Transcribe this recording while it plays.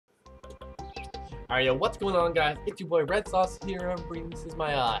Alright, yo, what's going on, guys? It's your boy Red Sauce here. This is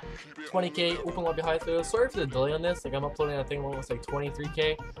my 20k open lobby highlights video. Sorry for the delay on this. Like, I'm uploading that thing almost like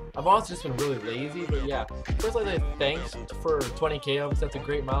 23k. I've honestly just been really lazy, but yeah. First, I'd like to say thanks for 20k. Obviously, that's a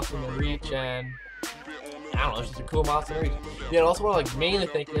great milestone to reach, and I don't know, it's just a cool milestone to reach. Yeah, I also want to mainly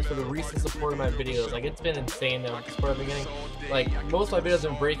thank you guys for the recent support of my videos. Like, it's been insane though, the support I've been getting. Like, most of my videos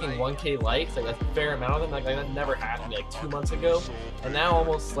have been breaking 1k likes, like a fair amount of them. Like that never happened like 2 months ago. And now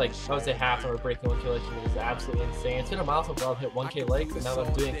almost like, I would say half of them are breaking 1k likes, which is absolutely insane. It's been a milestone for I've hit 1k likes, and now that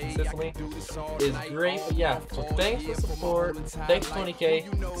I'm doing it consistently is great. But yeah, so thanks for the support, thanks for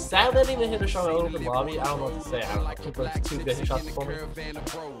 20k. Sadly, I didn't even hit a shot on open lobby. I don't know what to say. I keep like 2 good hit shots for me.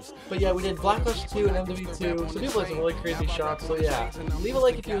 But yeah, we did Black Ops 2 and MW2, so people had some really crazy shots. So yeah, leave a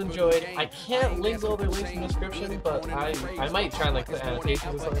like if you enjoyed. I can't link all their links in the description, but I might try and like put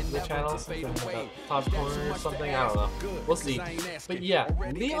annotations or something for the channel, something like the top corner or something. I don't know. We'll see. But yeah,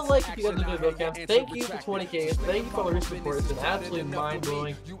 leave a like if you guys enjoyed the video. Thank you for 20k. Thank you for all the recent support. It's been absolutely mind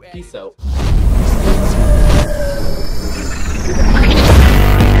blowing. Peace out.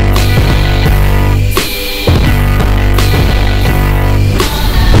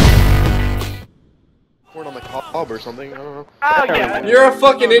 On the cob or something, I don't know. Oh, yeah. You're a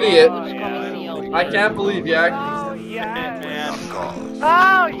fucking idiot. I can't believe you actually.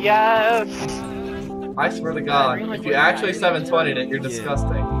 Oh, yes. I swear to God, if you actually 720'd it, you're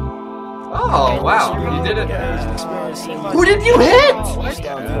disgusting. Oh, wow, you did it. Who did you hit?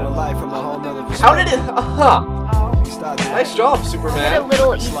 How did it? Nice job, Superman. A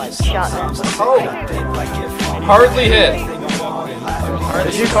little easy shot. Oh, hardly hit.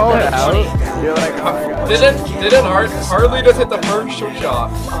 Did you call it out? You're like, oh my God. Didn't hardly just hit the first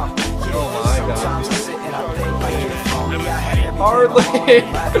shot. Oh my God. Hardly.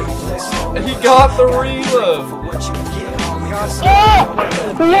 He got the reload.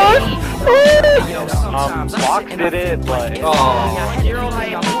 Fox did it, but. Oh.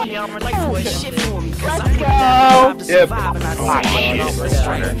 Let's go! Yeah.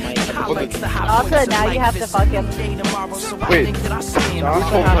 Also, now you have to fuck him. Wait.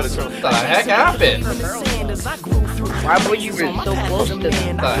 What the heck happened? Why were you so close to this?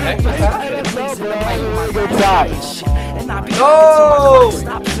 What the heck happened? No!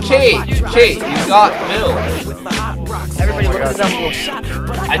 Kate, you got Bill. Everybody look at the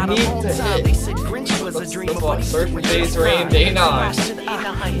I need to hit. Let's watch Surf and Phase Rain Day 9.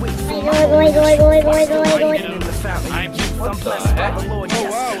 What the heck?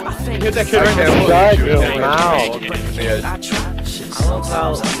 You hit that kid right now.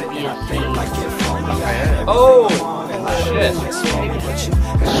 Oh, shit.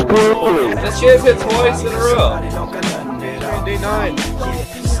 This shit hit twice in a row. Day 9.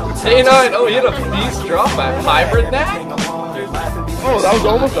 Day 9. Oh, you had a beast drop back. Hybrid that? Oh, that was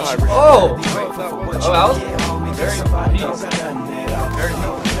almost a hybrid. Oh, that was very beast. Very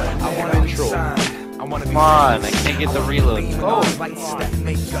Control. Come on, I can't get the reload. Oh,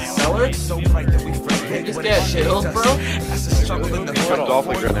 Seller? You just get chills, bro? Got golf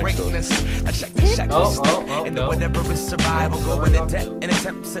like right next to us. Oh, no.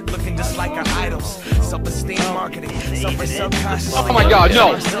 Oh my God,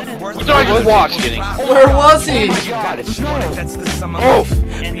 no! What did I just watch? Where was he? Oh!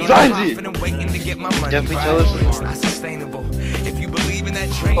 Zanzi! Definitely tell us.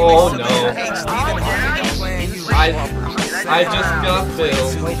 Oh no. I just got Bill.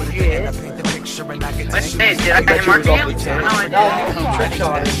 Hey, did I mark you? Trick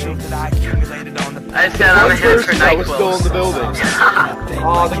shot. I said I'm a hit for I was still in the building.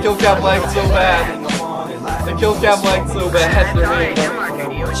 Oh, the kill cam lagged so bad. The kill cam lagged so bad.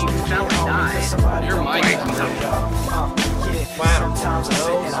 Your mic. Slam.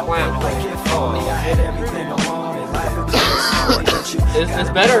 Slam. It's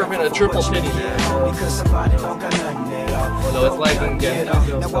better in a triple pity. Oh no, it's lagging again. Oh,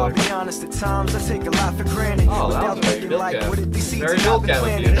 that was very Bill cam. Very Bill cam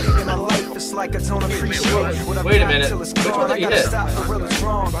with you. Wait a minute. Which one did you hit? I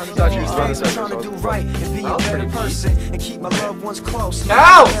thought you was running second. That was pretty deep.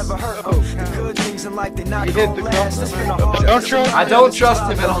 Ow! You hit the don't trust. I don't trust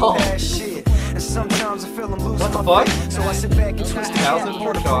him at all. What the fuck? How's it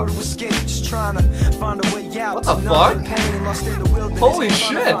more shot? What the fuck? Holy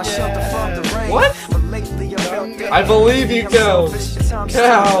shit! What? I believe you, Cal.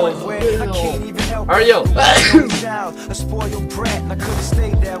 Cal. Alright, yo.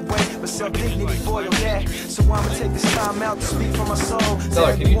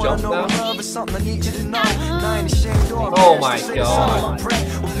 Stellar, can you jump now? Oh my god.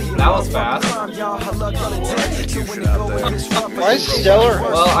 That was fast. Why is Stellar?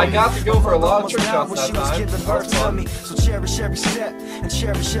 Well, I got to go for a lot of trick shots that time. That's fun. So cherish every step and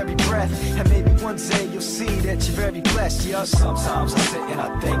cherish every breath, and maybe one day you'll see that you're very blessed. Yeah, sometimes I sit and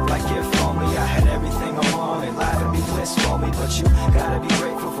I think like if only I had everything I wanted, life would be bliss for me. But you gotta be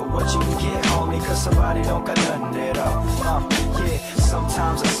grateful for what you can get, homie, cause somebody don't got nothing at all. Yeah,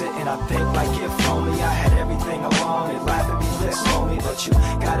 sometimes I sit and I think like if only I had everything I wanted, life would be bliss for me. But you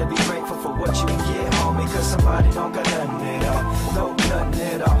gotta be grateful for what you can get, homie, cause somebody don't got nothing at all. No, nothing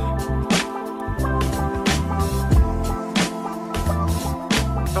at all.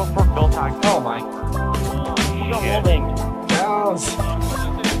 Oh my. Cows.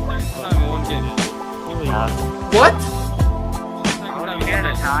 What?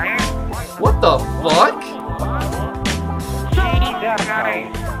 What the fuck?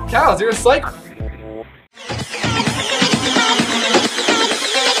 Cows, you're a psycho.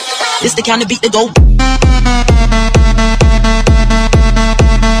 This the kind of beat that go.